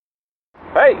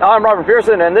Hey, I'm Robert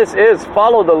Pearson, and this is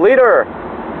Follow the Leader.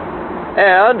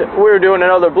 And we're doing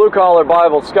another Blue Collar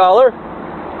Bible Scholar,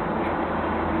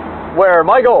 where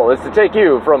my goal is to take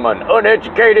you from an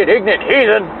uneducated, ignorant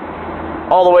heathen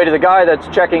all the way to the guy that's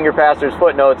checking your pastor's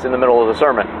footnotes in the middle of the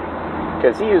sermon,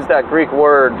 because he used that Greek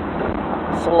word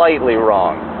slightly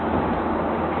wrong.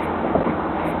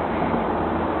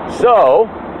 So,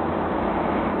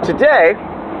 today,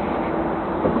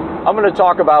 I'm going to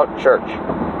talk about church.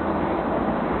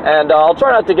 And I'll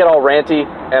try not to get all ranty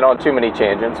and on too many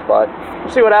tangents, but we'll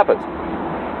see what happens.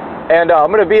 And I'm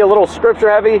going to be a little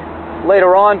scripture heavy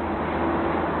later on.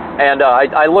 And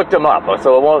I looked them up,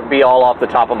 so it won't be all off the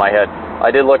top of my head.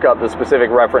 I did look up the specific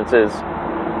references.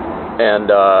 And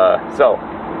so,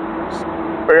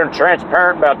 being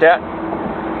transparent about that.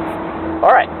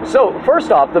 All right, so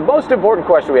first off, the most important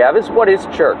question we have is, what is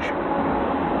church?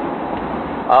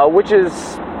 Which is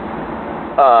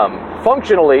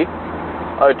functionally,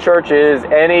 a church is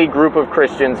any group of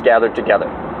Christians gathered together.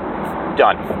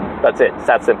 Done. That's it. It's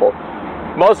that simple.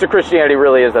 Most of Christianity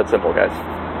really is that simple, guys.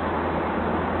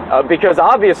 Because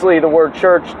obviously the word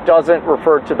church doesn't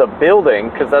refer to the building,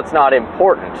 because that's not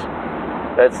important.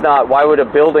 That's not, why would a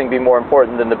building be more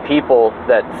important than the people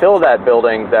that fill that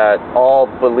building that all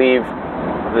believe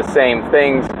the same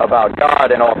things about God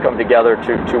and all come together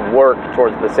to work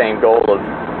towards the same goal of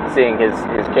seeing his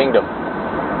kingdom?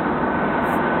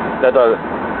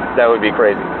 That would be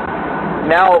crazy.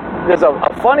 Now, there's a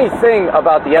funny thing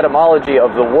about the etymology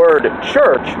of the word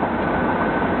church.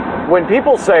 When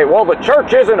people say, well, the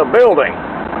church isn't a building,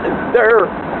 they're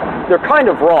kind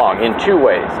of wrong in two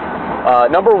ways.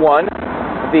 Number one,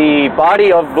 the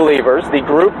body of believers, the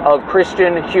group of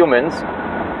Christian humans,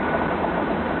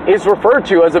 is referred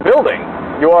to as a building.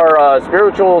 You are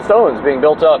spiritual stones being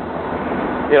built up.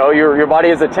 You know, your body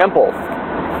is a temple.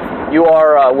 You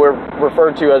are, we're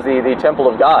referred to as the temple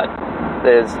of God.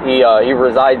 As he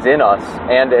resides in us,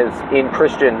 and as in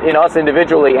us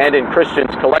individually and in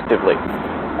Christians collectively.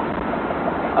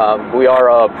 We are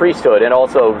a priesthood, and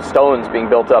also stones being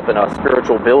built up in a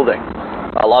spiritual building.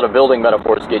 A lot of building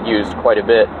metaphors get used quite a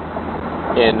bit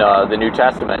in the New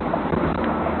Testament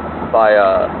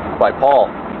by Paul.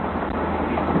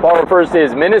 Paul refers to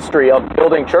his ministry of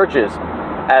building churches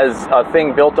as a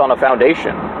thing built on a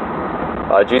foundation.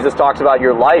 Jesus talks about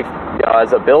your life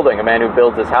as a building, a man who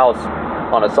builds his house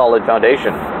on a solid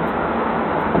foundation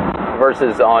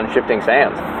versus on shifting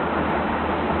sands.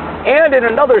 And in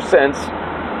another sense,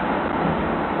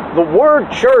 the word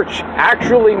church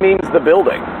actually means the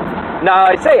building. Now,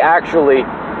 I say actually,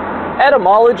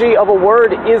 etymology of a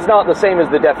word is not the same as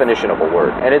the definition of a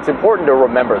word, and it's important to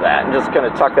remember that and just kind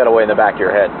of tuck that away in the back of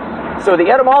your head. So the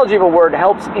etymology of a word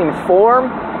helps inform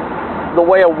the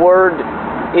way a word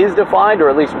is defined, or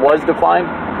at least was defined.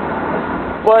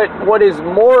 But what is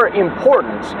more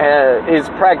important is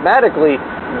pragmatically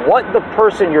what the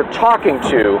person you're talking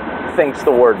to thinks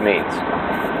the word means.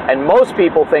 And most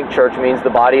people think church means the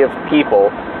body of people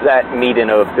that meet in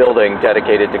a building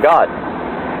dedicated to God.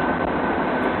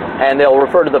 And they'll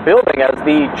refer to the building as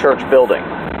the church building.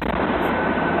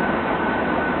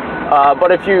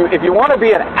 But if you want to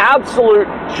be an absolute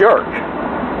jerk,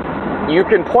 you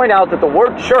can point out that the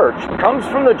word church comes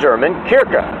from the German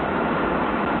Kirche.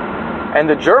 And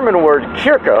the German word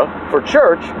Kirche for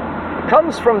church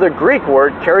comes from the Greek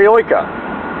word karioika,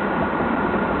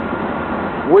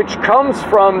 which comes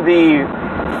from the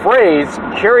phrase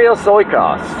Kyrios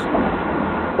oikos,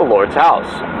 the Lord's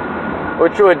house,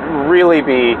 which would really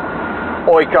be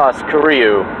oikos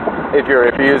kuriou if you're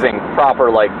using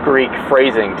proper Greek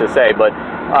phrasing to say. But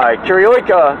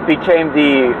karioika became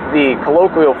the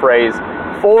colloquial phrase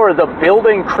for the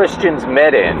building Christians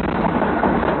met in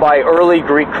by early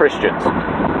Greek Christians.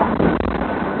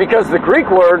 Because the Greek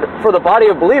word for the body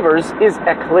of believers is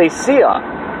ekklesia,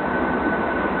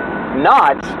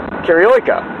 not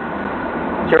karioika.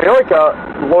 Karioika,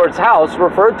 Lord's house,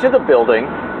 referred to the building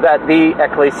that the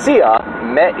ekklesia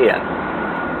met in.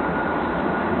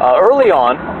 Early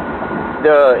on,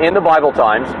 in the Bible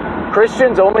times,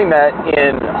 Christians only met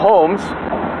in homes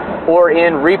or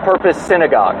in repurposed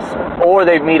synagogues, or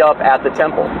they'd meet up at the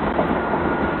temple.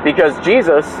 Because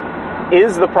Jesus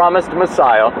is the promised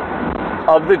Messiah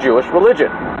of the Jewish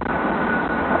religion.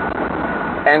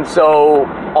 And so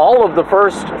all of the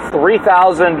first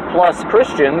 3,000 plus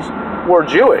Christians were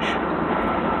Jewish.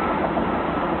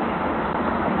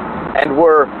 And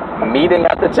were meeting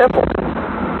at the temple.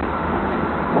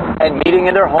 And meeting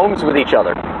in their homes with each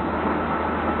other.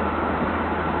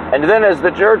 And then as the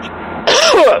church,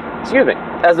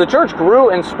 as the church grew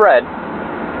and spread,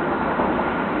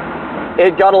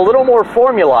 it got a little more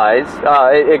formalized.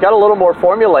 It got a little more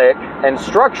formulaic and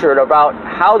structured about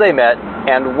how they met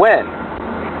and when.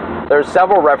 There's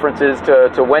several references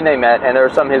to when they met, and there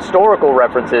are some historical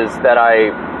references that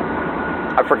I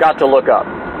forgot to look up.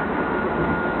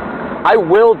 I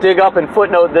will dig up and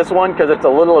footnote this one because it's a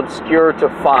little obscure to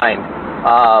find.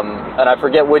 And I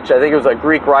forget which. I think it was a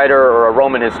Greek writer or a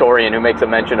Roman historian who makes a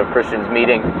mention of Christians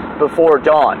meeting before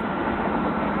dawn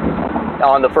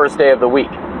on the first day of the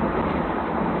week.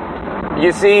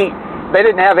 You see, they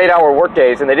didn't have 8-hour work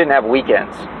days and they didn't have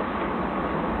weekends.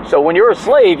 So when you're a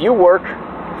slave, you work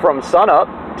from sunup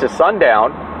to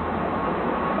sundown,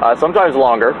 sometimes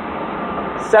longer,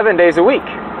 7 days a week.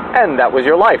 And that was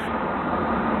your life.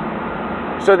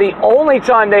 So the only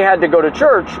time they had to go to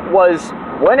church was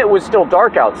when it was still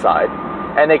dark outside,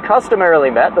 and they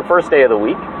customarily met the first day of the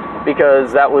week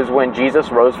because that was when Jesus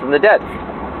rose from the dead,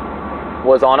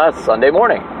 was on a Sunday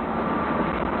morning.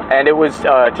 And it was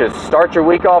to start your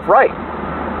week off right.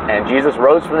 And Jesus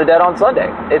rose from the dead on Sunday.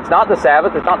 It's not the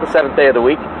Sabbath, it's not the seventh day of the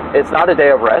week, it's not a day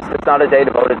of rest, it's not a day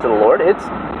devoted to the Lord, it's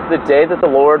the day that the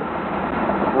Lord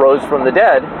rose from the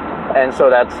dead, and so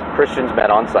that's Christians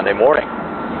met on Sunday morning.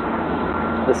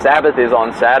 The Sabbath is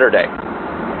on Saturday.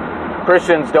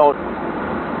 Christians don't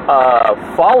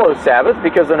follow Sabbath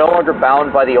because they're no longer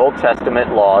bound by the Old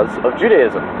Testament laws of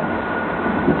Judaism.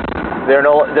 They're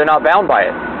not bound by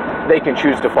it. They can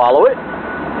choose to follow it.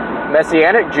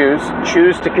 Messianic Jews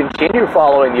choose to continue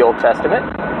following the Old Testament,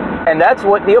 and that's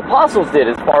what the apostles did,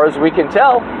 as far as we can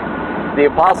tell. The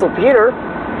apostle Peter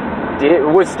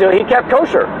he kept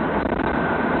kosher.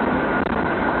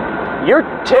 You're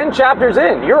 10 chapters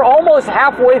in. You're almost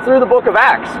halfway through the book of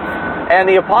Acts. And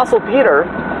the Apostle Peter,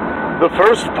 the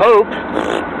first pope,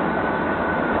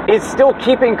 is still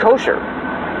keeping kosher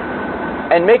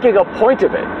and making a point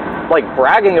of it, like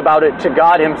bragging about it to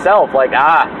God himself, like,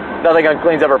 nothing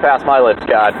unclean's ever passed my lips,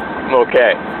 God. I'm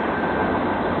okay.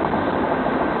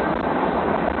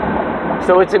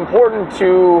 So it's important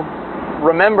to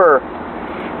remember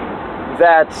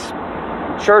that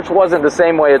church wasn't the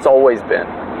same way it's always been.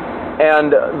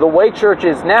 And the way church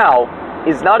is now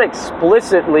is not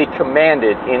explicitly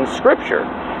commanded in Scripture.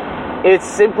 It's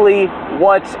simply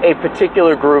what a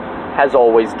particular group has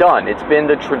always done. It's been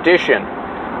the tradition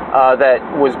that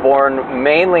was born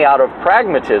mainly out of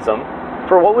pragmatism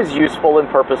for what was useful and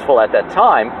purposeful at that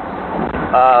time,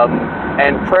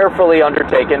 and prayerfully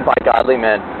undertaken by godly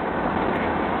men.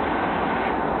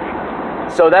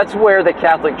 So that's where the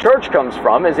Catholic Church comes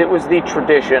from, is it was the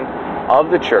tradition of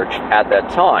the church at that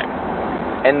time.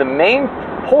 And the main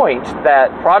point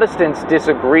that Protestants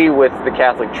disagree with the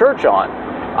Catholic Church on,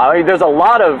 there's a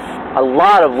lot of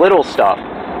little stuff,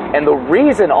 and the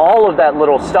reason all of that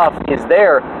little stuff is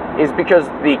there is because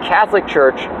the Catholic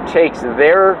Church takes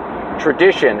their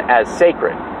tradition as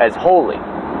sacred, as holy,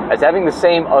 as having the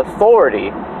same authority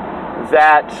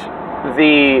that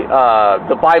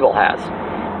the Bible has.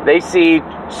 They see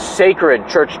sacred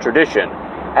church tradition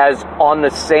as on the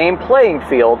same playing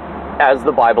field as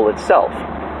the Bible itself.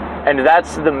 And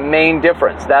that's the main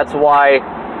difference. That's why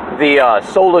the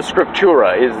sola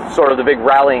scriptura is sort of the big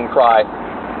rallying cry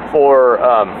for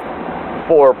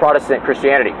Protestant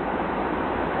Christianity,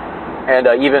 and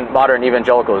even modern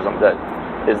evangelicalism. That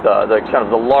is the kind of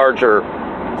the larger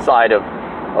side of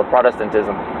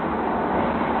Protestantism.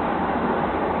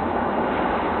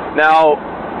 Now,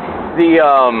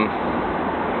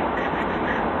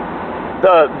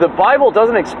 the Bible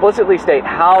doesn't explicitly state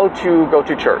how to go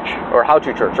to church, or how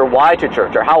to church, or why to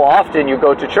church, or how often you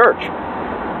go to church.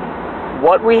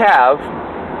 What we have,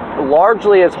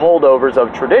 largely as holdovers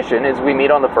of tradition, is we meet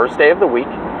on the first day of the week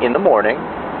in the morning,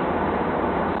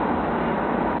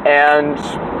 and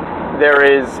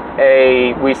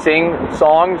we sing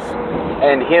songs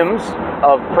and hymns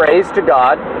of praise to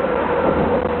God,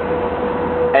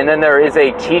 and then there is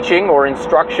a teaching or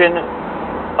instruction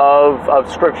of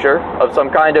Scripture, of some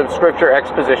kind of Scripture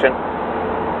exposition.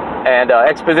 And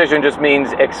exposition just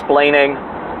means explaining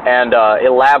and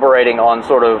elaborating on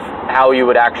sort of how you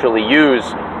would actually use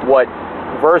what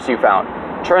verse you found.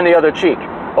 Turn the other cheek.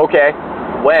 Okay.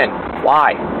 When?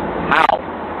 Why? How?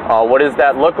 What does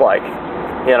that look like?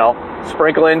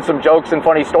 Sprinkle in some jokes and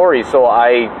funny stories so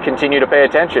I continue to pay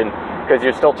attention, because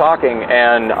you're still talking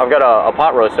and I've got a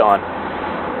pot roast on.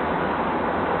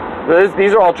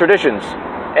 These are all traditions.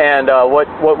 And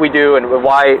what we do and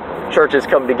why churches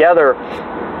come together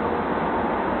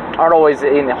aren't always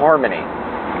in harmony.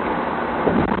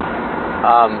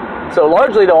 So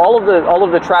largely, though, all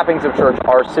of the trappings of church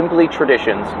are simply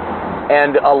traditions,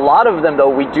 and a lot of them, though,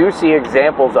 we do see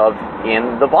examples of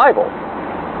in the Bible.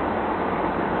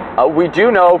 We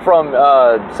do know from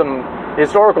some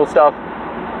historical stuff,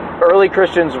 early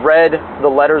Christians read the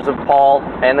letters of Paul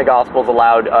and the Gospels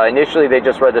aloud. Initially, they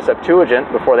just read the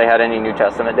Septuagint before they had any New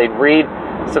Testament. They'd read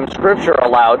some scripture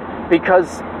aloud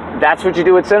because that's what you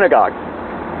do at synagogue.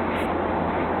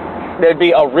 There'd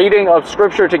be a reading of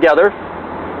scripture together,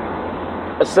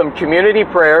 some community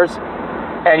prayers,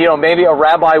 and maybe a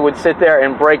rabbi would sit there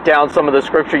and break down some of the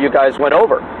scripture you guys went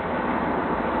over.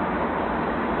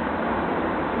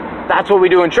 That's what we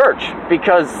do in church,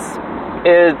 because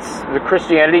the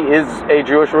Christianity is a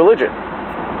Jewish religion,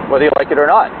 whether you like it or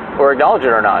not, or acknowledge it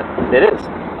or not. It is.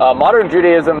 Modern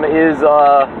Judaism is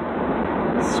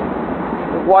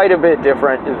quite a bit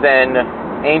different than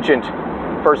ancient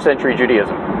first century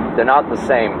Judaism. They're not the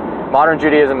same. Modern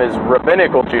Judaism is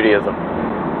rabbinical Judaism,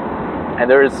 and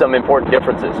there is some important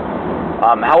differences.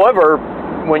 However,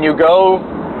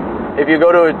 if you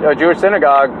go to a Jewish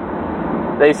synagogue,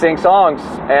 they sing songs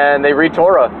and they read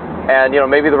Torah, and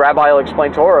maybe the rabbi will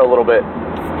explain Torah a little bit.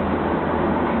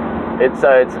 It's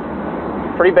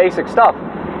pretty basic stuff.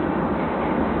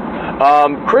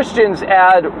 Christians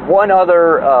add one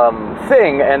other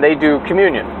thing, and they do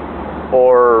communion,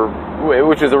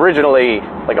 which is originally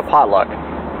like a potluck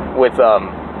with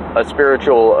a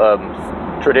spiritual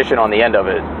tradition on the end of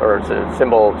it, or a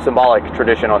symbolic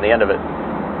tradition on the end of it.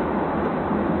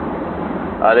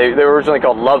 They were originally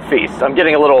called love feasts. I'm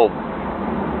getting a little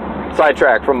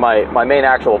sidetracked from my main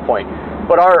actual point.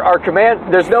 But our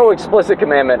command, there's no explicit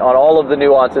commandment on all of the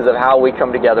nuances of how we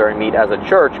come together and meet as a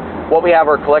church. What we have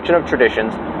are a collection of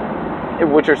traditions,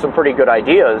 which are some pretty good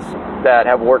ideas that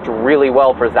have worked really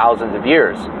well for thousands of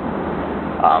years.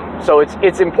 So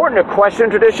it's important to question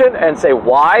tradition and say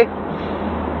why.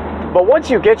 But once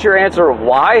you get your answer of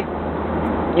why,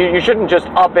 you shouldn't just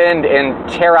upend and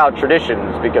tear out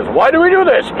traditions because why do we do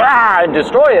this? And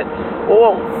destroy it.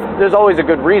 Well, there's always a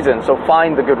good reason, so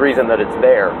find the good reason that it's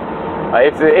there.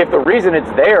 If the reason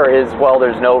it's there is, well,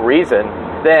 there's no reason,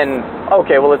 then,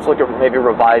 okay, well, let's look at maybe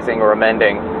revising or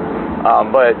amending.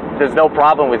 But there's no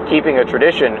problem with keeping a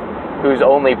tradition whose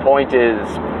only point is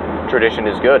tradition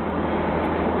is good.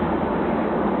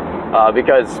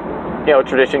 Because,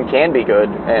 tradition can be good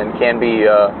and can be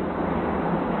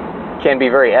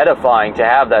very edifying to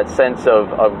have that sense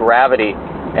of gravity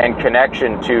and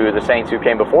connection to the saints who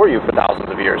came before you for thousands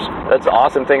of years. That's the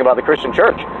awesome thing about the Christian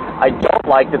church. I don't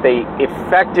like that they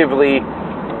effectively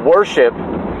worship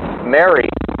Mary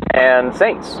and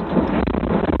saints.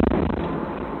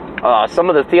 Some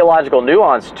of the theological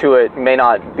nuance to it may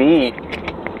not be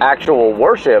actual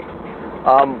worship,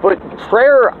 but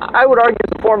prayer, I would argue,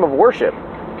 is a form of worship.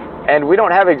 And we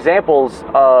don't have examples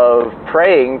of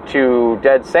praying to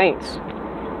dead saints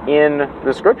in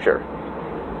the scripture.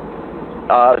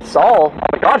 Saul, on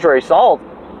the contrary, Saul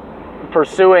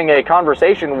pursuing a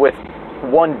conversation with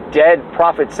one dead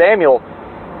prophet Samuel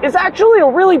is actually a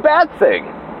really bad thing.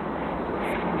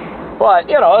 But,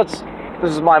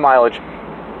 this is my mileage.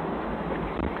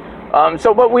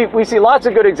 But we see lots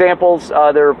of good examples.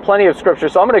 There are plenty of scripture.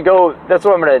 So that's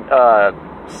what I'm going to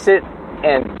sit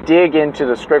and dig into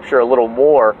the scripture a little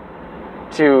more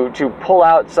to pull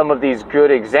out some of these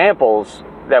good examples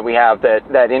that we have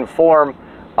that inform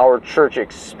our church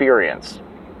experience.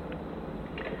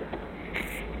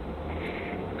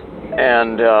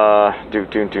 And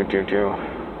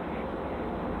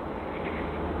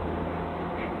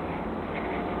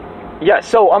yeah,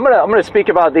 so I'm gonna speak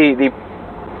about the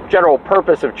general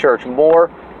purpose of church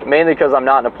more, mainly because I'm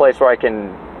not in a place where I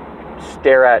can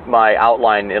stare at my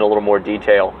outline in a little more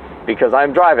detail, because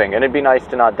I'm driving and it'd be nice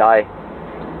to not die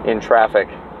in traffic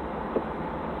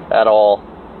at all.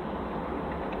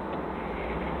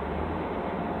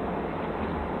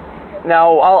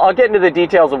 Now, I'll get into the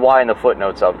details of why in the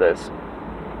footnotes of this.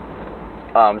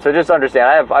 So just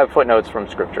understand, I have footnotes from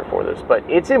Scripture for this, but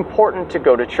it's important to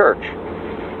go to church.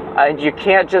 And you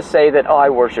can't just say that, I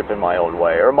worship in my own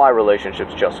way, or my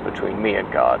relationship's just between me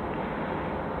and God.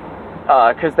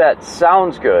 Because that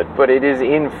sounds good, but it is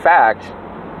in fact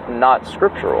not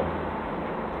scriptural.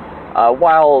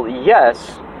 While,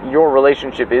 yes, your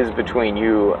relationship is between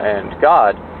you and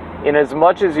God,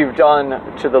 inasmuch as you've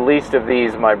done to the least of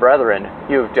these, my brethren,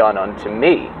 you have done unto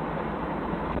me.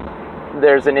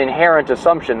 There's an inherent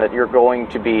assumption that you're going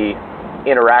to be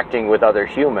interacting with other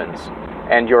humans,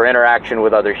 and your interaction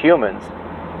with other humans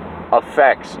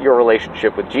affects your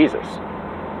relationship with Jesus.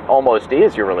 Almost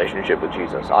is your relationship with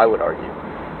Jesus, I would argue.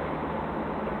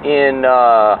 In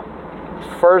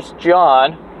 1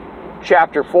 John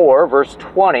chapter 4, verse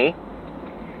 20,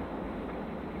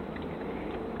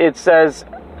 it says,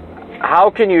 how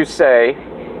can you say,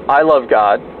 I love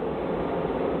God,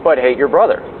 but hate your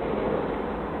brother?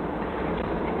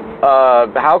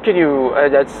 how can you,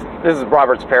 this is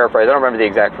Robert's paraphrase, I don't remember the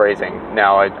exact phrasing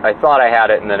now, I thought I had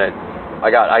it, and then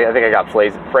I think I got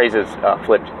phrases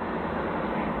flipped.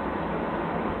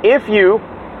 If you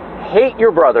hate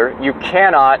your brother, you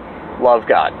cannot love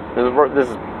God. This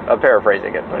is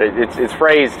paraphrasing it, but it's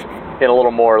phrased in a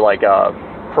little more like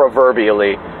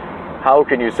proverbially. How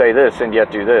can you say this and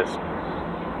yet do this?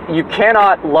 You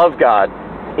cannot love God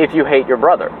if you hate your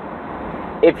brother.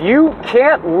 If you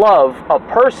can't love a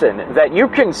person that you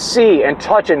can see and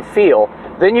touch and feel,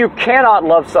 then you cannot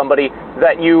love somebody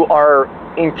that you are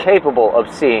incapable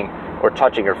of seeing or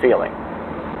touching or feeling.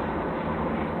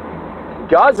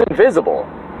 God's invisible.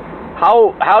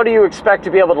 How do you expect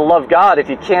to be able to love God if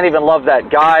you can't even love that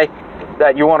guy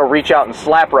that you want to reach out and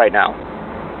slap right now?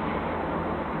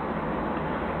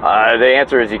 The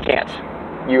answer is you can't.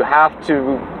 You have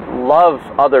to love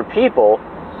other people,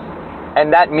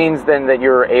 and that means then that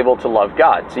you're able to love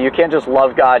God. So you can't just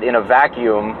love God in a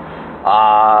vacuum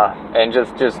and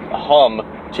just hum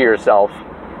to yourself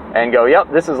and go,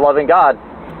 yep, this is loving God.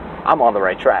 I'm on the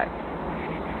right track.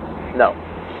 No.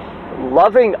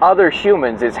 Loving other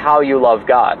humans is how you love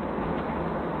God.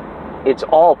 It's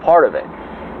all part of it.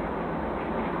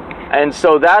 And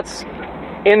so that's,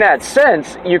 in that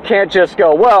sense, you can't just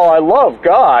go, well, I love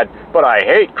God, but I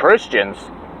hate Christians.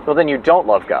 Well, then you don't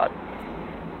love God.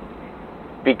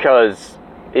 Because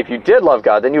if you did love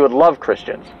God, then you would love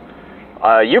Christians.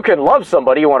 You can love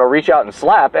somebody you want to reach out and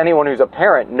slap. Anyone who's a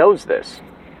parent knows this.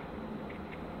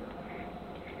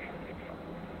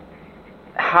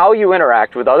 How you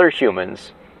interact with other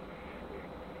humans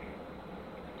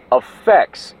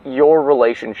affects your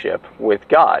relationship with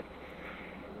God.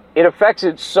 It affects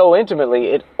it so intimately,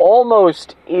 it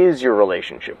almost is your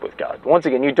relationship with God. Once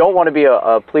again, you don't want to be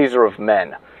a pleaser of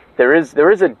men. There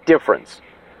is a difference.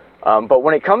 But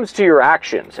when it comes to your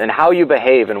actions and how you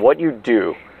behave and what you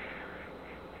do,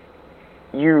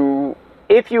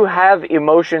 if you have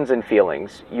emotions and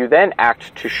feelings, you then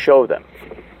act to show them.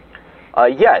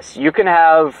 Yes, you can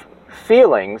have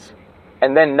feelings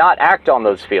and then not act on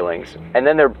those feelings, and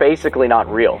then they're basically not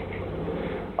real.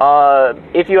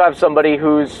 If you have somebody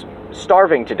who's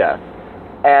starving to death,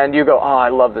 and you go, oh, I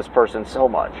love this person so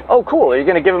much. Oh, cool, are you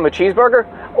going to give him a cheeseburger?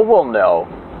 Oh, well, no,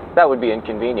 that would be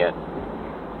inconvenient.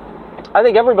 I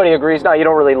think everybody agrees, no, you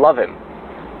don't really love him.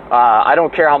 I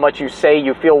don't care how much you say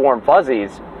you feel warm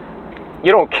fuzzies.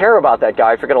 You don't care about that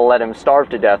guy if you're going to let him starve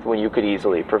to death when you could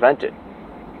easily prevent it.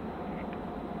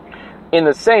 In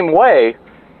the same way,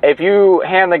 if you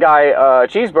hand the guy a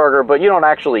cheeseburger, but you don't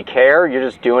actually care, you're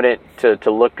just doing it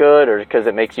to look good or because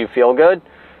it makes you feel good,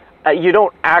 you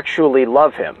don't actually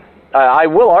love him. I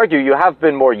will argue you have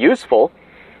been more useful.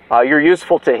 You're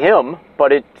useful to him,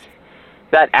 but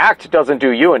that act doesn't do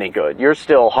you any good. You're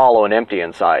still hollow and empty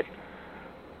inside.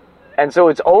 And so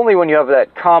it's only when you have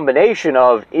that combination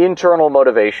of internal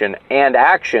motivation and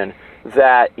action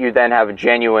that you then have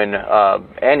genuine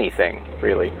anything,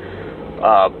 really.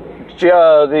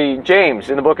 James,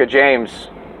 in the book of James,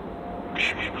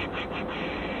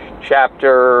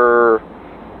 chapter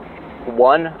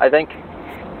 1, I think,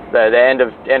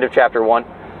 the end of chapter 1,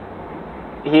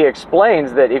 he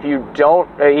explains that if you don't,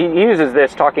 he uses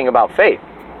this talking about faith.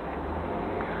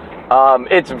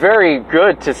 It's very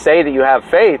good to say that you have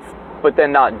faith, but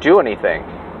then not do anything.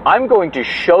 I'm going to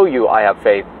show you I have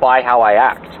faith by how I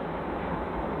act.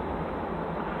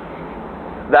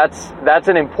 That's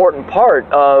an important part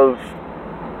of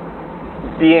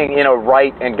being in a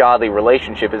right and godly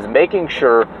relationship, is making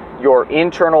sure your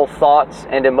internal thoughts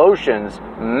and emotions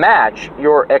match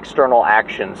your external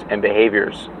actions and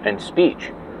behaviors and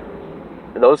speech.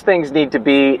 Those things need to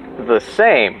be the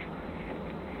same,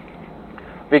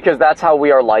 because that's how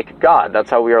we are like God. That's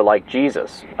how we are like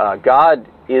Jesus. God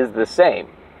is the same.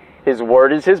 His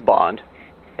word is his bond,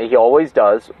 and he always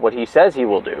does what he says he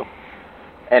will do.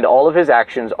 And all of his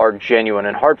actions are genuine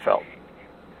and heartfelt.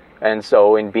 And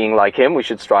so in being like him, we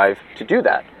should strive to do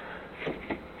that.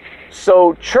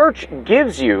 So church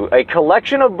gives you, a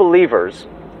collection of believers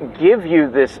give you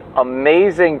this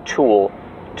amazing tool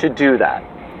to do that.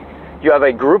 You have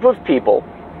a group of people,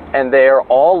 and they are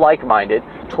all like-minded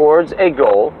towards a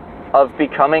goal of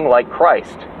becoming like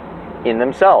Christ in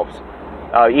themselves.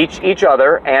 Each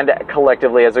other and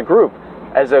collectively as a group.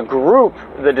 As a group,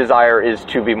 the desire is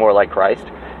to be more like Christ,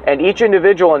 and each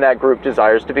individual in that group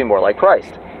desires to be more like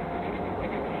Christ.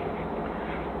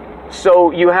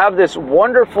 So you have this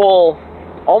wonderful,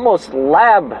 almost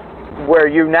lab, where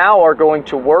you now are going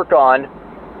to work on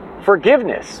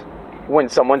forgiveness when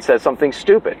someone says something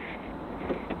stupid.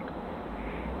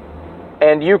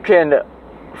 And you can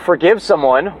forgive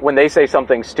someone when they say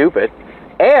something stupid,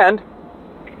 and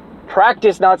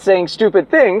practice not saying stupid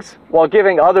things while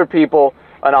giving other people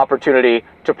an opportunity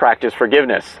to practice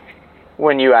forgiveness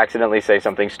when you accidentally say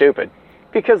something stupid.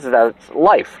 Because that's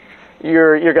life.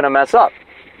 You're going to mess up.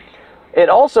 It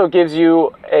also gives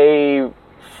you a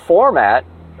format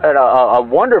and a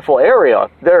wonderful area.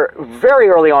 There, very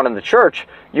early on in the church,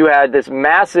 you had this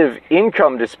massive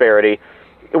income disparity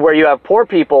where you have poor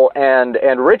people and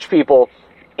rich people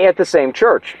at the same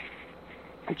church.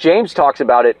 James talks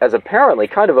about it as apparently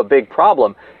kind of a big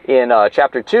problem in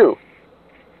chapter 2.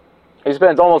 He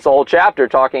spends almost the whole chapter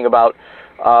talking about,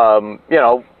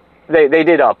 they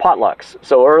did potlucks.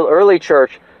 So early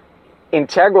church,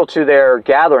 integral to their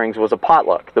gatherings was a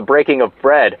potluck. The breaking of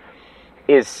bread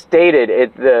is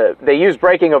stated, they use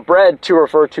breaking of bread to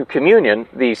refer to communion,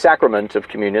 the sacrament of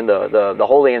communion, the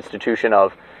holy institution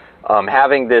of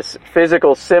having this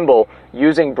physical symbol,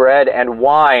 using bread and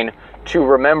wine to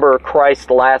remember Christ's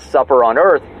Last Supper on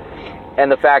earth,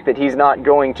 and the fact that he's not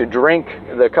going to drink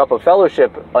the cup of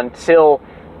fellowship until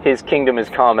his kingdom is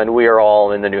come and we are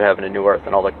all in the new heaven and new earth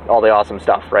and all the awesome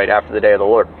stuff, right, after the day of the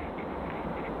Lord.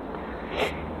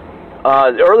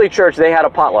 The early church, they had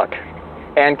a potluck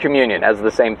and communion as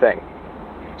the same thing.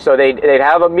 So they'd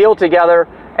have a meal together,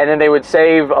 and then they would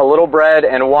save a little bread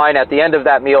and wine at the end of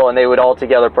that meal, and they would all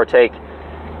together partake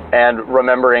and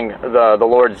remembering the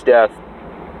Lord's death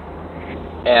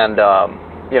and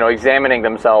examining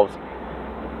themselves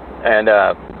and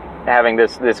having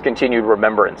this continued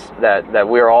remembrance that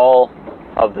we are all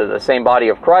of the same body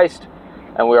of Christ,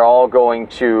 and we are all going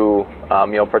to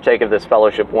partake of this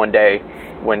fellowship one day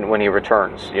when he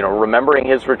returns. Remembering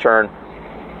his return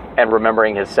and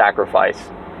remembering his sacrifice.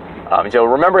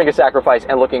 Remembering his sacrifice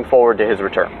and looking forward to his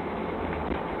return.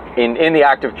 In the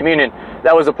act of communion,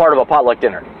 that was a part of a potluck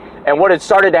dinner. And what had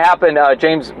started to happen,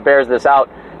 James bears this out,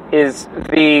 is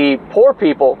the poor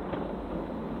people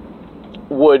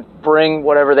would bring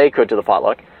whatever they could to the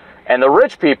potluck, and the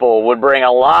rich people would bring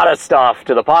a lot of stuff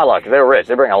to the potluck. They were rich.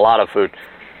 They bring a lot of food.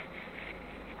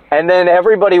 And then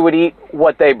everybody would eat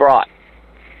what they brought.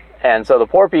 And so the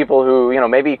poor people who,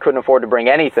 maybe couldn't afford to bring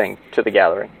anything to the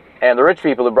gathering, and the rich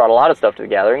people who brought a lot of stuff to the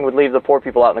gathering would leave the poor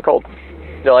people out in the cold.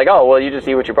 They're like, oh, well, you just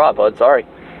eat what you brought, bud. Sorry.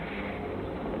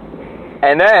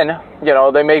 And then,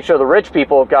 they made sure the rich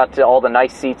people got to all the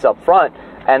nice seats up front,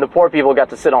 and the poor people got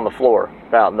to sit on the floor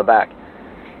out in the back.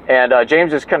 And James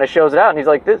just kind of shows it out, and he's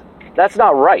like, that's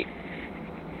not right.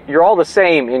 You're all the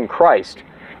same in Christ.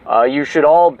 You should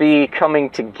all be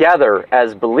coming together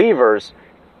as believers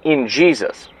in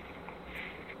Jesus.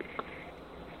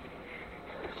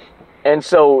 And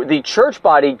so the church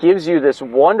body gives you this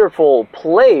wonderful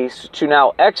place to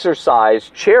now exercise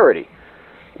charity,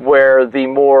 where the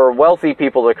more wealthy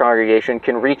people of the congregation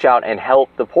can reach out and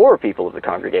help the poorer people of the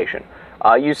congregation.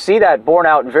 You see that borne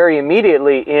out very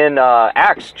immediately in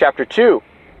Acts chapter 2,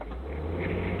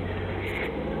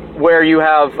 where you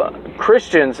have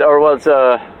Christians, it's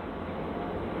end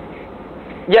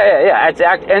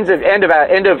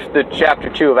of the chapter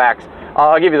 2 of Acts.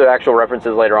 I'll give you the actual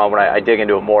references later on when I dig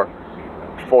into it more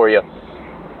for you.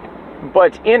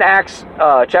 But in Acts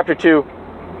chapter 2,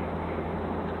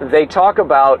 they talk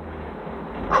about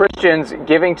Christians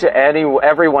giving to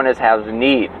everyone as has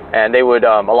need, and they would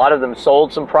a lot of them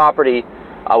sold some property,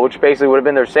 which basically would have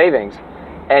been their savings,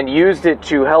 and used it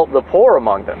to help the poor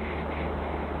among them.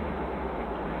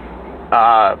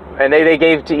 And they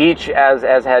gave to each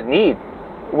as had need,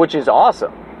 which is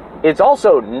awesome. It's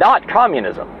also not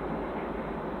communism,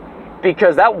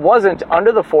 because that wasn't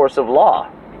under the force of law.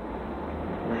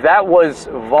 That was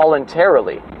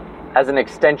voluntarily, as an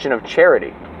extension of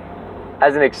charity,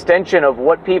 as an extension of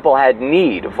what people had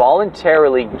need,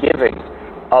 voluntarily giving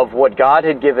of what God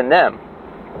had given them.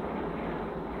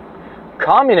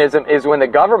 Communism is when the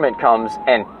government comes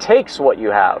and takes what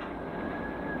you have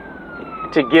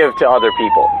to give to other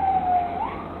people,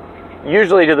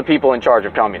 usually to the people in charge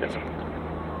of communism.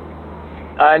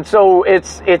 And so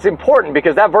it's important,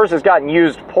 because that verse has gotten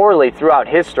used poorly throughout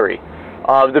history.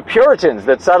 The Puritans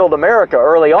that settled America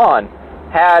early on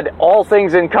had all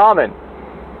things in common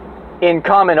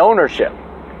ownership.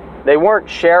 They weren't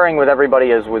sharing with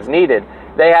everybody as was needed.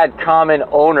 They had common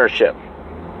ownership.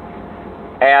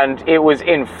 And it was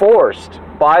enforced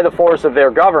by the force of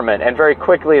their government. And very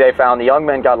quickly they found the young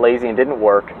men got lazy and didn't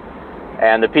work.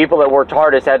 And the people that worked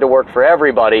hardest had to work for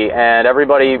everybody. And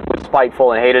everybody was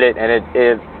spiteful and hated it. And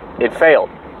it failed.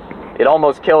 It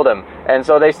almost killed them. And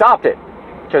so they stopped it,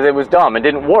 because it was dumb and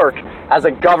didn't work as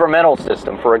a governmental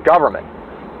system for a government.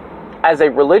 As a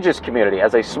religious community,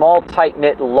 as a small,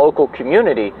 tight-knit local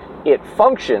community, it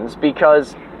functions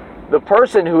because the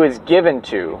person who is given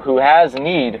to, who has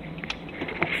need,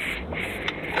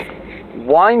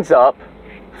 winds up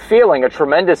feeling a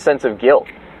tremendous sense of guilt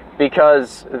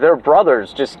because their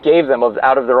brothers just gave them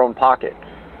out of their own pocket.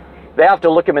 They have to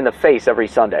look him in the face every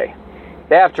Sunday.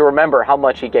 They have to remember how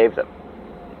much he gave them.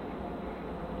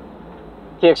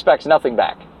 He expects nothing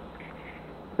back.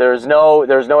 There's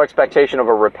no expectation of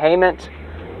a repayment.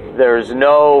 There's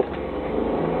no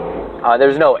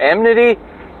enmity.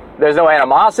 There's no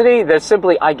animosity. There's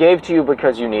simply, I gave to you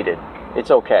because you needed.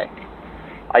 It's okay.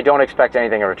 I don't expect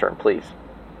anything in return, please.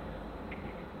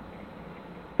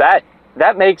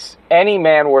 That makes any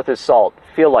man worth his salt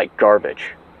feel like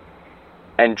garbage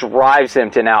and drives him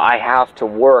to now, I have to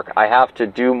work, I have to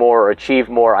do more, achieve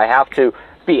more, I have to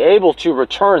be able to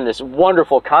return this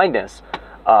wonderful kindness,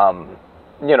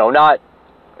 maybe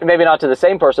not to the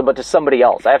same person, but to somebody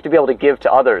else. I have to be able to give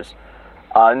to others.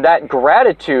 And that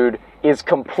gratitude is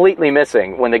completely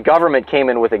missing when the government came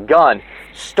in with a gun,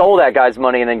 stole that guy's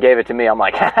money, and then gave it to me. I'm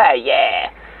like,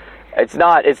 yeah. It's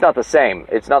not the same.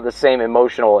 It's not the same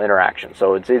emotional interaction.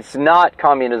 So it's not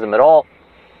communism at all.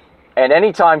 And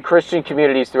anytime Christian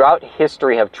communities throughout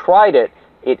history have tried it,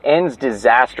 it ends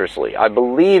disastrously. I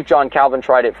believe John Calvin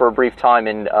tried it for a brief time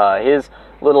in his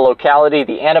little locality.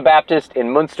 The Anabaptist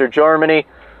in Munster, Germany,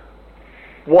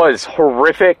 was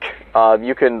horrific.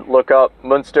 You can look up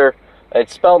Munster.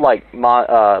 It's spelled like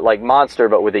monster,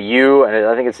 but with a U, and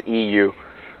I think it's EU.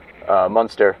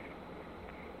 Munster.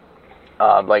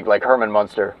 Like Herman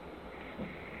Munster.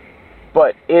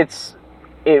 But it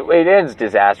ends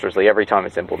disastrously every time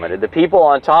it's implemented. The people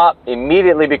on top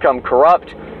immediately become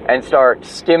corrupt and start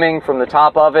skimming from the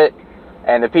top of it,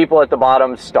 and the people at the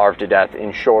bottom starve to death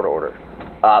in short order.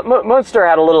 Munster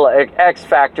had a little X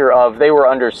factor of they were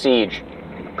under siege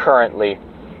currently.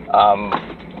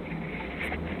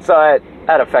 So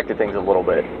that affected things a little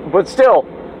bit. But still,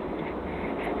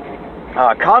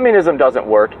 communism doesn't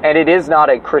work, and it is not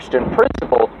a Christian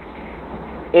principle.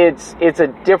 It's a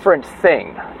different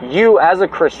thing. You, as a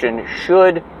Christian,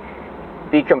 should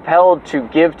be compelled to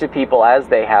give to people as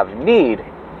they have need,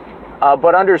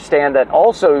 but understand that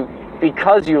also,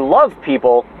 because you love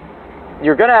people,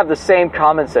 you're going to have the same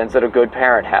common sense that a good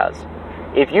parent has.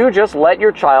 If you just let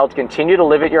your child continue to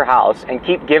live at your house and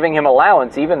keep giving him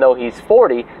allowance even though he's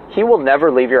 40, he will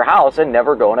never leave your house and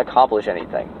never go and accomplish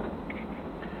anything.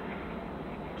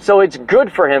 So it's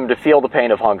good for him to feel the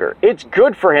pain of hunger. It's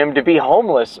good for him to be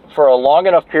homeless for a long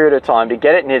enough period of time to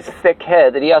get it in his thick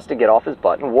head that he has to get off his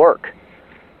butt and work.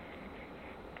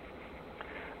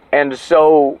 And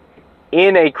so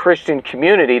in a Christian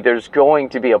community, there's going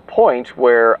to be a point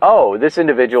where, oh, this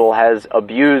individual has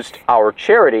abused our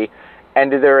charity,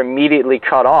 and they're immediately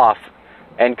cut off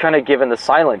and kind of given the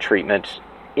silent treatment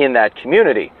in that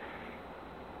community,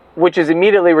 which is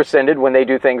immediately rescinded when they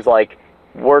do things like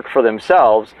work for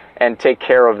themselves and take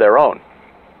care of their own.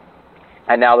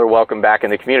 And now they're welcome back in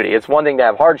the community. It's one thing to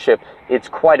have hardship. It's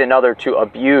quite another to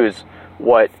abuse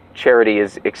what charity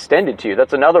is extended to you.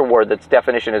 That's another word that's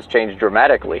definition has changed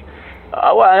dramatically.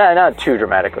 Well, not too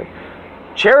dramatically.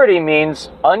 Charity means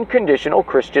unconditional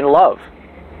Christian love.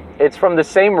 It's from the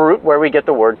same root where we get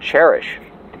the word cherish.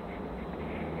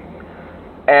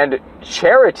 And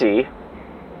charity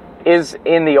is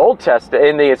in the Old Testament,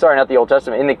 in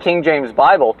the King James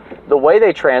Bible, the way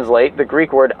they translate the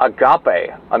Greek word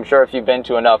agape. I'm sure if you've been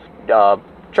to enough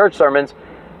church sermons,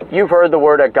 you've heard the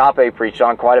word agape preached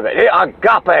on quite a bit. Hey,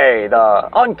 agape, the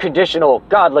unconditional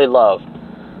godly love.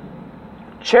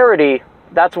 Charity,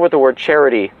 that's what the word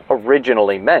charity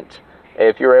originally meant.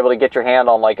 If you were able to get your hand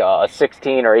on like a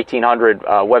 16 or 1800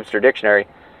 Webster dictionary,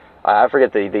 I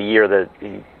forget the year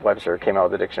that Webster came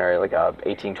out with the dictionary, like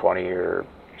 1820 or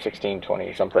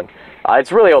 1620 something.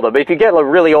 It's really old, but if you get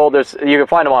really old, you can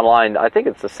find them online. I think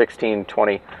it's the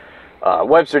 1620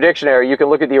 Webster dictionary. You can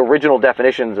look at the original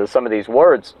definitions of some of these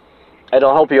words, and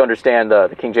it'll help you understand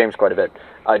the King James quite a bit.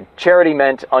 Charity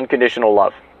meant unconditional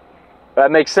love.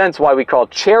 That makes sense why we call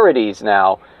charities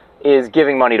now is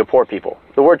giving money to poor people.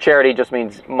 The word charity just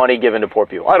means money given to poor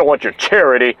people. I don't want your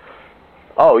charity.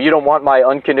 Oh, you don't want my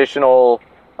unconditional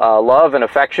love and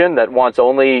affection that wants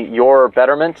only your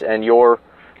betterment and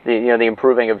the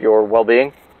improving of your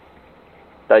well-being?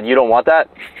 That you don't want that?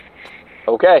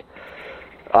 Okay.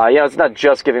 It's not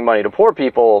just giving money to poor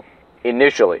people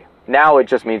initially. Now it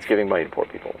just means giving money to poor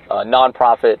people.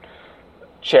 Non-profit,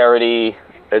 charity,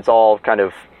 it's all kind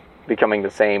of becoming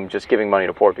the same, just giving money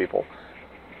to poor people.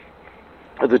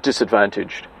 The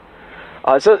disadvantaged.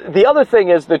 So the other thing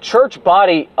is the church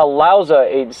body allows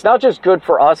it's not just good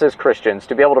for us as Christians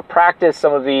to be able to practice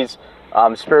some of these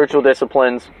spiritual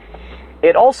disciplines.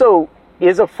 It also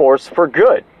is a force for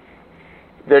good.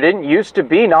 There didn't used to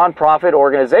be nonprofit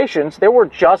organizations. There were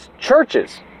just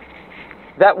churches.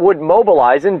 that would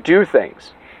mobilize and do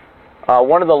things.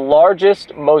 One of the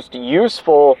largest, most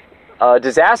useful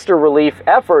disaster relief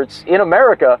efforts in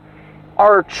America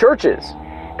are churches,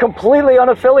 completely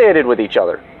unaffiliated with each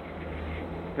other,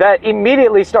 that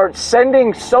immediately start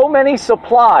sending so many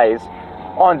supplies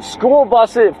on school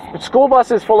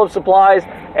buses full of supplies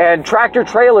and tractor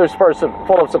trailers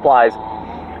full of supplies,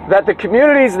 that the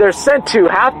communities they're sent to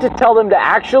have to tell them to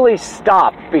actually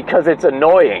stop because it's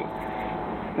annoying.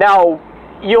 Now,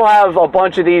 you'll have a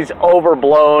bunch of these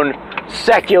overblown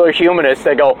secular humanists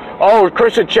that go, oh,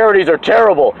 Christian charities are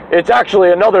terrible. It's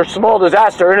actually another small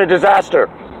disaster in a disaster.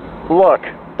 Look,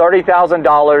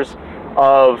 $30,000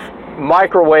 of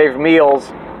microwave meals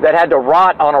that had to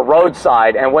rot on a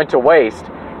roadside and went to waste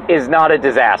is not a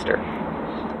disaster.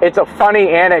 It's a funny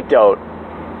anecdote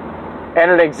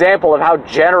and an example of how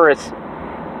generous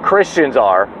Christians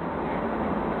are,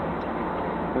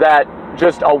 that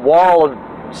just a wall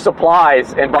of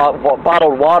supplies and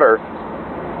bottled water,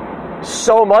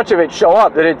 so much of it show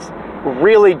up that it's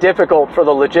really difficult for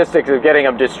the logistics of getting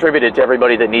them distributed to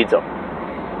everybody that needs them.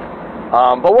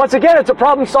 But once again, it's a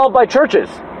problem solved by churches,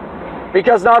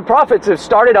 because nonprofits have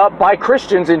started up by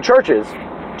Christians in churches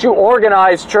to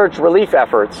organize church relief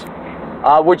efforts,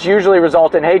 which usually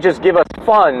result in, hey, just give us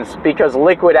funds, because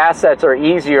liquid assets are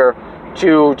easier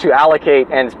to allocate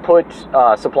and put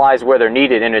supplies where they're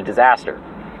needed in a disaster.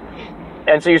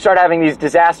 And so you start having these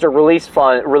disaster relief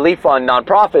fund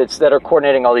nonprofits that are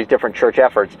coordinating all these different church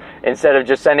efforts, instead of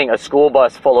just sending a school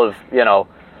bus full of,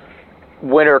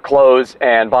 winter clothes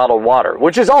and bottled water,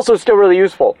 which is also still really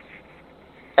useful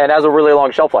and has a really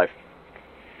long shelf life.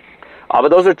 But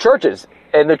those are churches,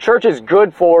 and the church is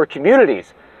good for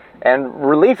communities and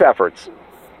relief efforts.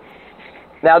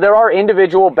 Now, there are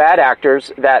individual bad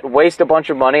actors that waste a bunch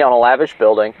of money on a lavish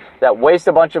building, that waste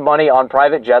a bunch of money on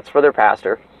private jets for their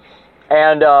pastor.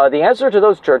 And the answer to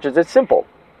those churches is simple.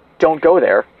 Don't go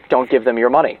there. Don't give them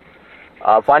your money.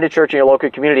 Find a church in your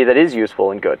local community that is useful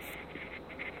and good.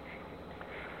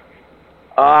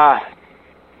 I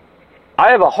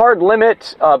have a hard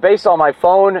limit based on my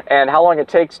phone and how long it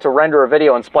takes to render a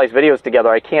video and splice videos together.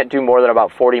 I can't do more than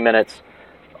about 40 minutes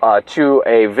to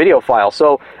a video file.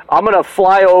 So I'm going to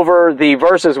fly over the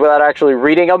verses without actually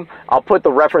reading them. I'll put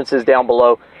the references down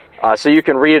below so you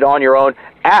can read it on your own.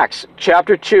 Acts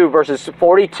chapter 2, verses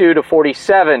 42 to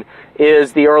 47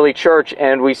 is the early church,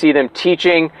 and we see them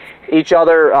teaching each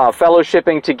other,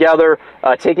 fellowshipping together,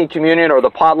 taking communion, or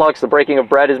the potlucks, the breaking of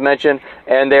bread is mentioned,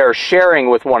 and they're sharing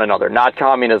with one another, not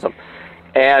communism.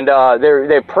 And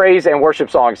they praise and worship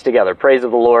songs together, praise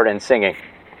of the Lord and singing.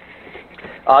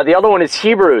 The other one is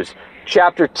Hebrews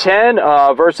chapter 10,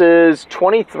 verses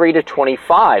 23 to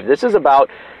 25. This is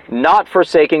about not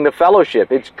forsaking the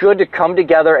fellowship. It's good to come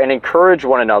together and encourage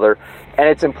one another, and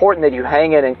it's important that you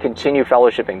hang in and continue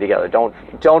fellowshipping together.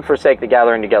 Don't forsake the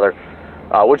gathering together,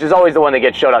 which is always the one that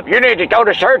gets showed up. You need to go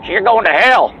to church, you're going to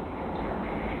hell.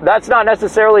 That's not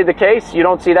necessarily the case. You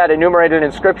don't see that enumerated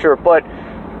in Scripture, but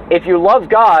if you love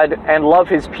God and love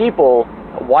His people,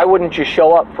 why wouldn't you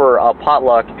show up for a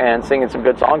potluck and singing some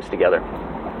good songs together?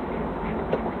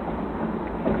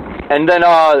 And then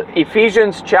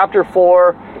Ephesians chapter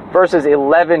 4, verses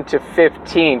 11 to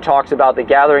 15 talks about the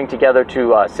gathering together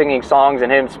to singing songs and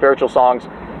hymns, spiritual songs,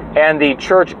 and the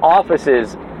church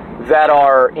offices that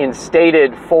are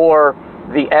instated for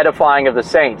the edifying of the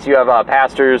saints. You have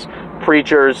pastors,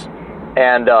 preachers,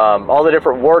 and all the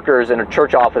different workers in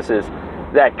church offices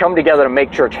that come together to make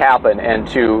church happen and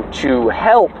to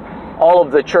help all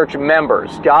of the church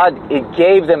members. God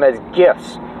gave them as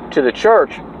gifts to the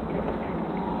church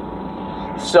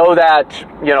so that,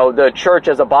 the church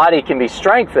as a body can be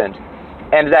strengthened.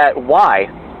 And that why?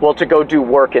 Well, to go do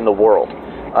work in the world.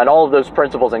 And all of those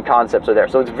principles and concepts are there.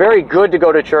 So it's very good to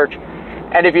go to church.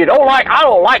 And if I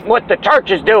don't like what the church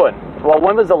is doing. Well,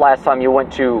 when was the last time you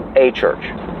went to a church?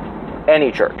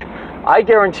 Any church. I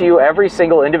guarantee you every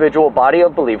single individual body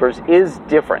of believers is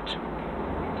different.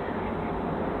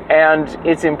 And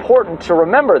it's important to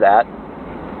remember that.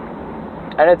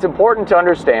 And it's important to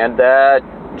understand that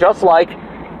just like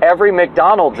every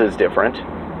McDonald's is different,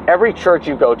 every church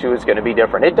you go to is going to be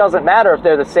different. It doesn't matter if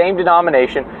they're the same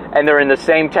denomination and they're in the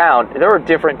same town. There are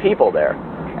different people there.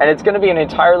 And it's going to be an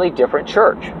entirely different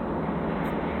church.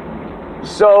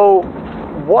 So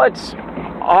what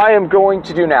I am going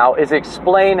to do now is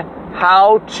explain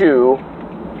how to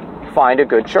find a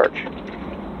good church.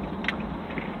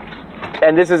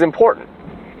 And this is important.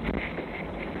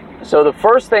 So the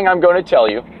first thing I'm going to tell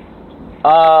you,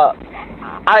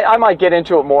 I might get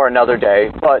into it more another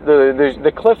day, but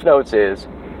the Cliff Notes is,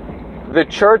 the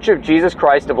Church of Jesus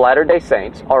Christ of Latter-day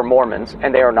Saints are Mormons,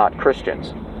 and they are not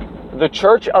Christians. the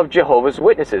Church of Jehovah's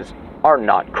Witnesses are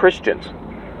not Christians.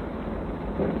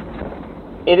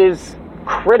 It is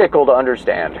critical to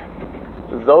understand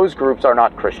those groups are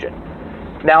not Christian.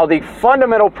 Now, the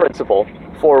fundamental principle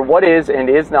for what is and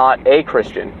is not a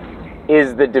Christian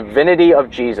is the divinity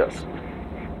of Jesus.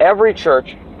 Every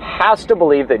church has to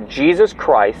believe that Jesus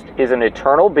Christ is an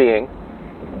eternal being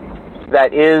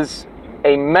that is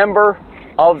a member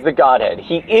of the Godhead.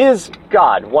 He is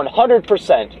God,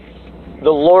 100%, the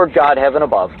Lord God, heaven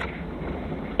above,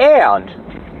 and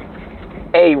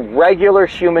a regular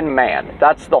human man.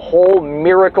 That's the whole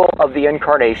miracle of the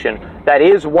incarnation. That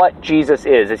is what Jesus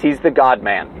is he's the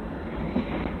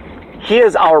God-man. He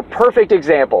is our perfect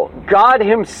example. God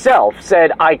himself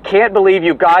said, I can't believe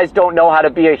you guys don't know how to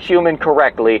be a human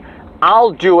correctly. I'll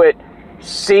do it.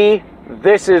 See,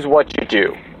 this is what you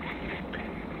do.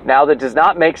 Now, that does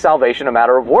not make salvation a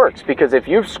matter of works, because if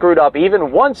you've screwed up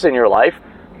even once in your life,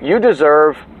 you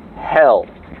deserve hell.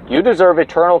 You deserve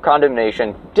eternal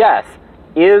condemnation. Death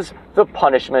is the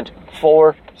punishment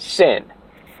for sin.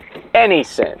 Any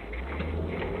sin.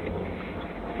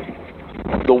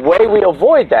 The way we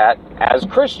avoid that as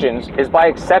Christians is by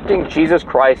accepting Jesus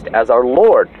Christ as our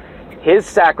Lord. His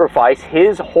sacrifice,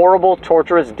 his horrible,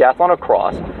 torturous death on a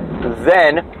cross,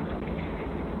 then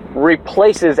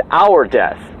replaces our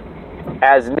death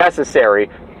as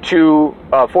necessary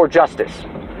for justice.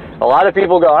 A lot of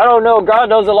people go, I don't know, God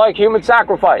doesn't like human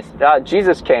sacrifice.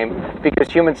 Jesus came because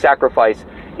human sacrifice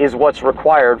is what's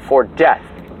required for death.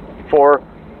 For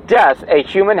death, a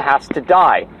human has to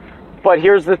die. But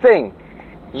here's the thing.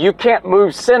 You can't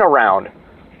move sin around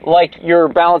like you're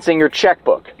balancing your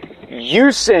checkbook.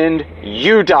 You sinned,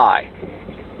 you die.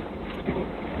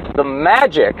 The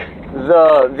magic,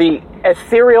 the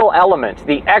ethereal element,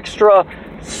 the extra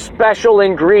special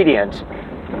ingredient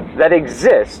that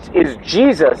exists is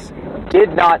Jesus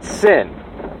did not sin.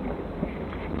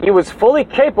 He was fully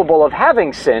capable of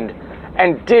having sinned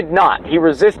and did not. He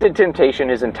resisted temptation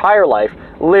his entire life,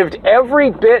 lived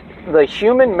every bit the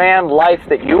human man life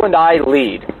that you and I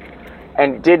lead,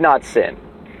 and did not sin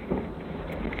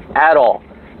at all.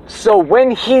 So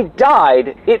when he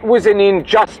died, it was an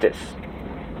injustice.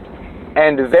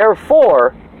 And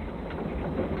therefore,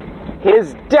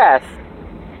 his death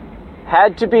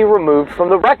had to be removed from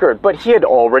the record, but he had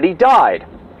already died.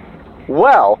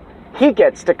 Well, he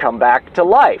gets to come back to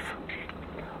life.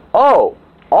 Oh,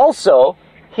 also,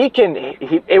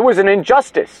 it was an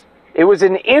injustice. It was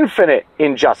an infinite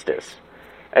injustice.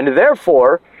 And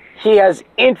therefore, he has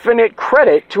infinite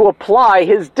credit to apply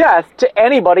his death to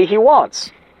anybody he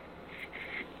wants.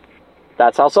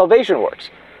 That's how salvation works.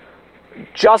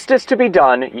 Justice to be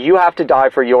done, you have to die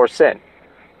for your sin.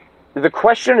 The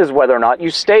question is whether or not you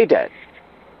stay dead.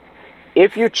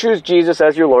 If you choose Jesus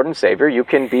as your Lord and Savior, you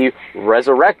can be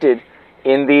resurrected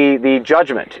in the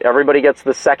judgment. Everybody gets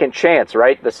the second chance,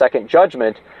 right? The second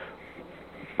judgment.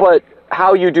 But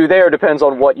how you do there depends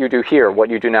on what you do here, what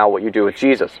you do now, what you do with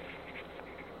Jesus.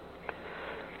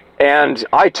 And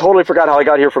I totally forgot how I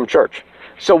got here from church.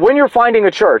 So when you're finding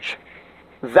a church,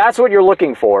 that's what you're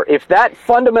looking for. If that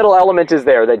fundamental element is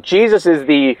there, that Jesus is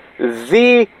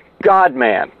the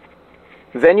God-man,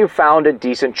 then you found a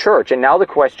decent church. And now the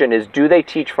question is, do they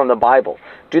teach from the Bible?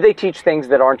 Do they teach things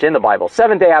that aren't in the Bible?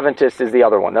 Seventh-day Adventist is the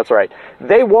other one. That's right.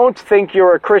 They won't think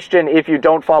you're a Christian if you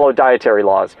don't follow dietary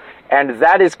laws. And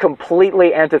that is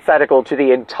completely antithetical to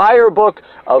the entire book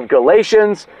of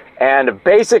Galatians and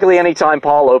basically any time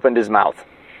Paul opened his mouth.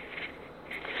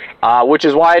 Which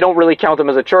is why I don't really count them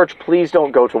as a church. Please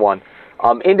don't go to one.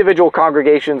 Individual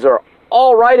congregations are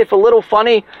all right if a little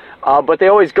funny, but they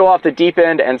always go off the deep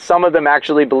end, and some of them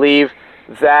actually believe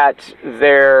that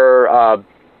they're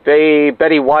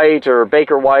Betty White or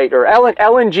Baker White or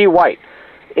Ellen G. White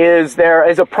is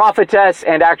a prophetess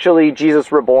and actually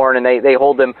Jesus reborn, and they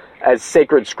hold them as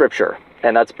sacred scripture,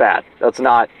 and that's bad. That's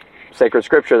not sacred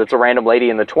scripture. That's a random lady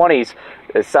in the 20s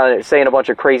saying a bunch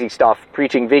of crazy stuff,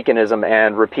 preaching veganism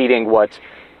and repeating what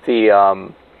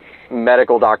the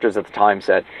medical doctors at the time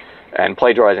said and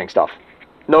plagiarizing stuff.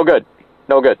 No good.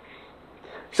 No good.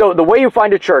 So the way you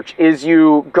find a church is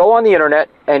you go on the internet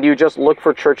and you just look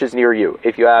for churches near you.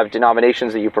 If you have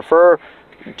denominations that you prefer,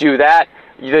 do that.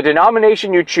 The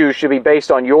denomination you choose should be based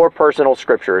on your personal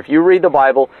scripture. If you read the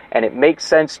Bible and it makes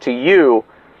sense to you,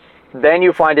 then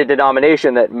you find a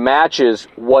denomination that matches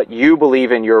what you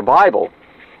believe in your Bible.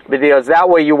 Because that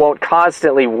way you won't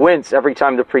constantly wince every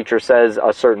time the preacher says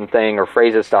a certain thing or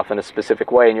phrases stuff in a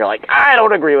specific way and you're like, I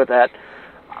don't agree with that.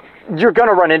 You're going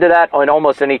to run into that in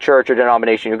almost any church or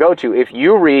denomination you go to. If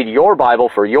you read your Bible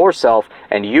for yourself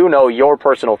and you know your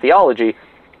personal theology,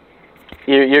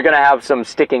 you're going to have some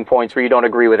sticking points where you don't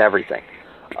agree with everything.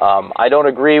 I don't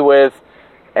agree with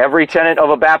every tenet of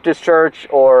a Baptist church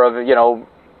or of,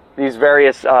 these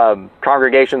various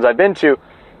congregations I've been to.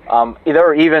 There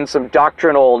are even some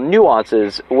doctrinal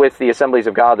nuances with the Assemblies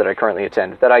of God that I currently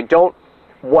attend that I don't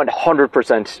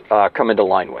 100% come into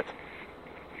line with.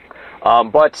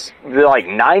 But like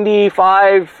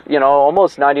 95,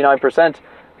 almost 99%,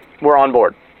 we're on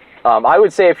board. I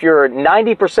would say if you're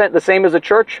 90% the same as a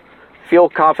church, feel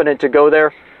confident to go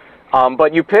there.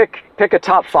 But you pick a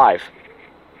top 5.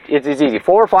 It's easy.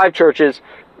 4 or 5 churches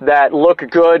that look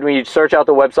good. When you search out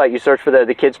the website, you search for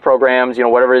the kids programs,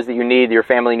 whatever it is that you need, your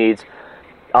family needs.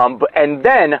 And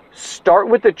then start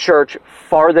with the church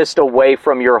farthest away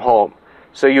from your home.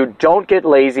 So you don't get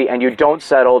lazy and you don't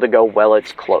settle to go, well,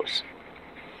 it's close.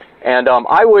 And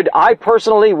I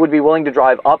personally would be willing to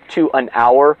drive up to an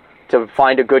hour to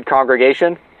find a good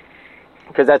congregation,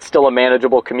 because that's still a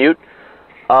manageable commute.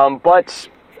 But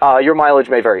your mileage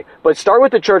may vary. But start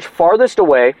with the church farthest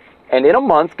away, and in a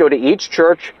month, go to each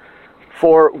church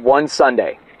for one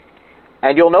Sunday.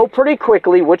 And you'll know pretty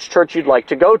quickly which church you'd like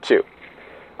to go to.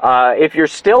 If you're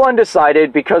still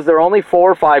undecided, because there are only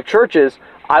 4 or 5 churches,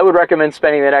 I would recommend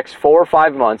spending the next 4 or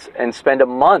 5 months and spend a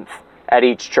month at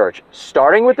each church,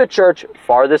 starting with the church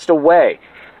farthest away.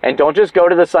 And don't just go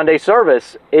to the Sunday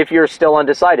service if you're still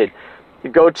undecided.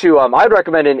 Go to, I'd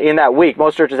recommend in that week,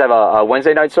 most churches have a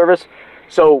Wednesday night service.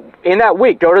 So in that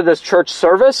week, go to this church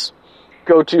service,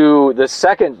 go to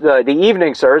the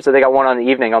evening service, so they got one on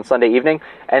the evening, on Sunday evening,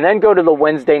 and then go to the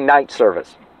Wednesday night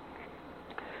service.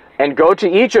 And go to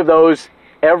each of those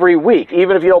every week.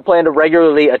 Even if you don't plan to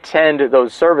regularly attend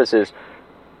those services,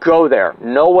 go there.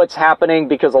 Know what's happening,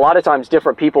 because a lot of times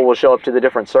different people will show up to the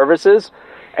different services.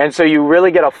 And so you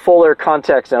really get a fuller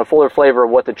context and a fuller flavor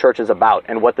of what the church is about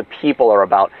and what the people are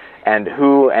about and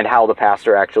who and how the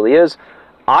pastor actually is.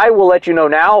 I will let you know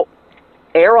now,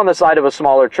 err on the side of a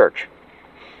smaller church.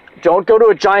 Don't go to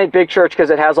a giant big church because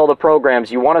it has all the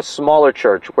programs. You want a smaller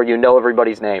church where you know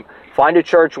everybody's name. Find a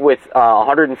church with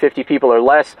 150 people or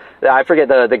less. I forget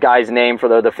the guy's name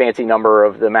for the fancy number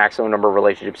of the maximum number of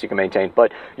relationships you can maintain.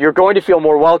 But you're going to feel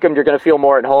more welcomed. You're going to feel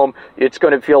more at home. It's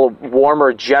going to feel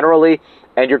warmer generally.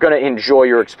 And you're going to enjoy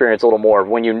your experience a little more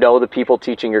when you know the people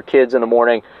teaching your kids in the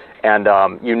morning, and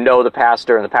you know the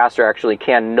pastor, and the pastor actually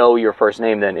can know your first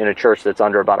name then in a church that's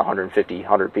under about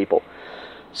 100 people.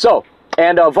 So,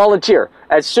 and volunteer.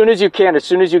 As soon as you can, as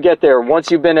soon as you get there,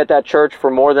 once you've been at that church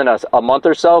for more than a month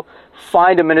or so,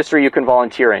 find a ministry you can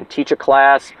volunteer in. Teach a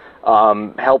class,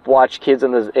 help watch kids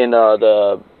in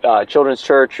the children's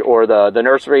church or the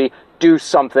nursery. Do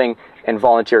something and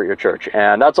volunteer at your church.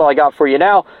 And that's all I got for you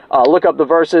now. Look up the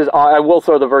verses. I will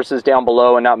throw the verses down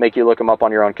below and not make you look them up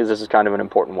on your own, because this is kind of an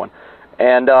important one.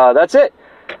 And that's it.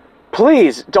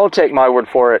 Please don't take my word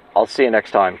for it. I'll see you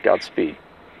next time. Godspeed.